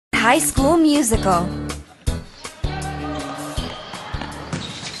High School Musical.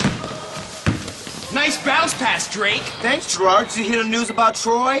 Nice bounce pass, Drake. Thanks, Gerard. Did you hear the news about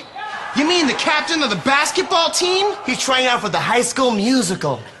Troy? You mean the captain of the basketball team? He's trying out for the High School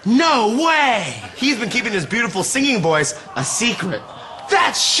Musical. No way! He's been keeping his beautiful singing voice a secret.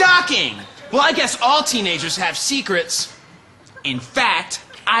 That's shocking! Well, I guess all teenagers have secrets. In fact,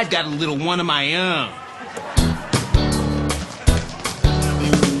 I've got a little one of my own.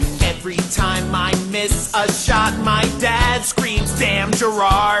 Every time I miss a shot, my dad screams, "Damn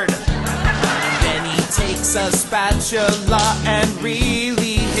Gerard!" Then he takes a spatula and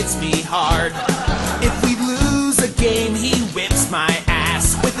really hits me hard. If we lose a game, he whips my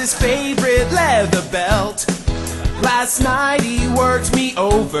ass with his favorite leather belt. Last night he worked me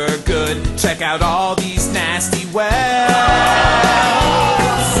over good. Check out all these nasty welts.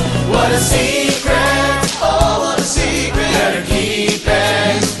 What a secret! Oh, what a secret! Better keep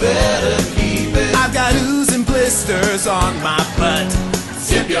it, better keep it. I've got ooze and blisters on my butt.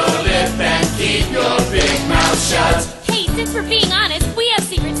 Zip your lip and keep your big mouth shut. Hey, since we're being honest, we have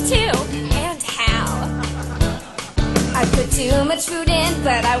secrets too. And how? I put too much food in,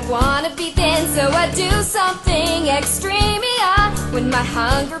 but I wanna be thin, so I do something extremia. When my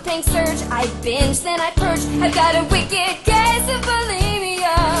hunger pangs surge, I binge, then I purge. I've got a wicked case of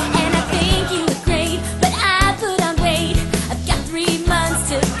bulimia. And I think you look great, but I put on weight. I've got 3 months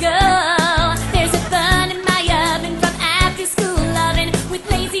to go. There's a bun in my oven from after school loving with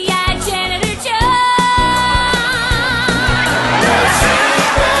lazy-eyed janitor Joe. What a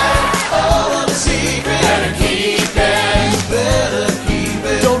secret! Oh, what a secret! Better keep it, better keep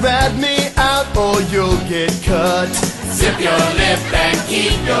it. Don't rat me out or you'll get cut. Zip your lip and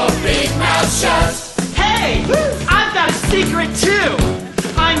keep your big mouth shut. Hey! I've got a secret too!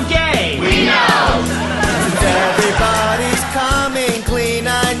 I'm gay! We know! Since everybody's coming clean,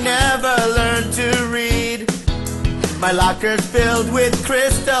 I never learned to read. My locker's filled with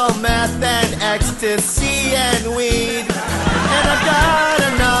crystal meth and ecstasy and weed. And I've got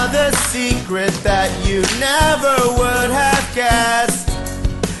another secret that you never would have guessed.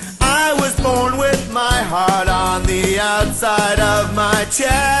 I was born with my heart on the outside of my chest.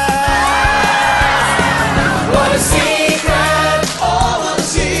 What a secret! Oh, what a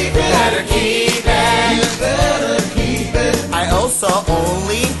secret! Better keep it, better keep it. I also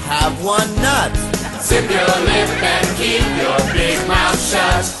only have one nut. Zip your lip and keep your big mouth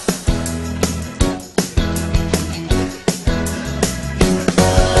shut.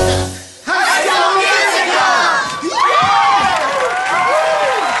 High School Musical!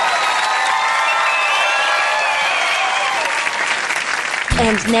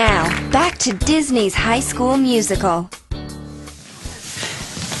 And now, back to Disney's High School Musical.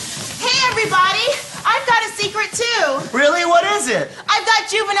 Hey everybody! I've got a secret too! Really? What is it? I've got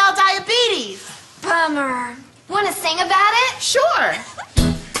juvenile diabetes! Bummer. Want to sing about it? Sure!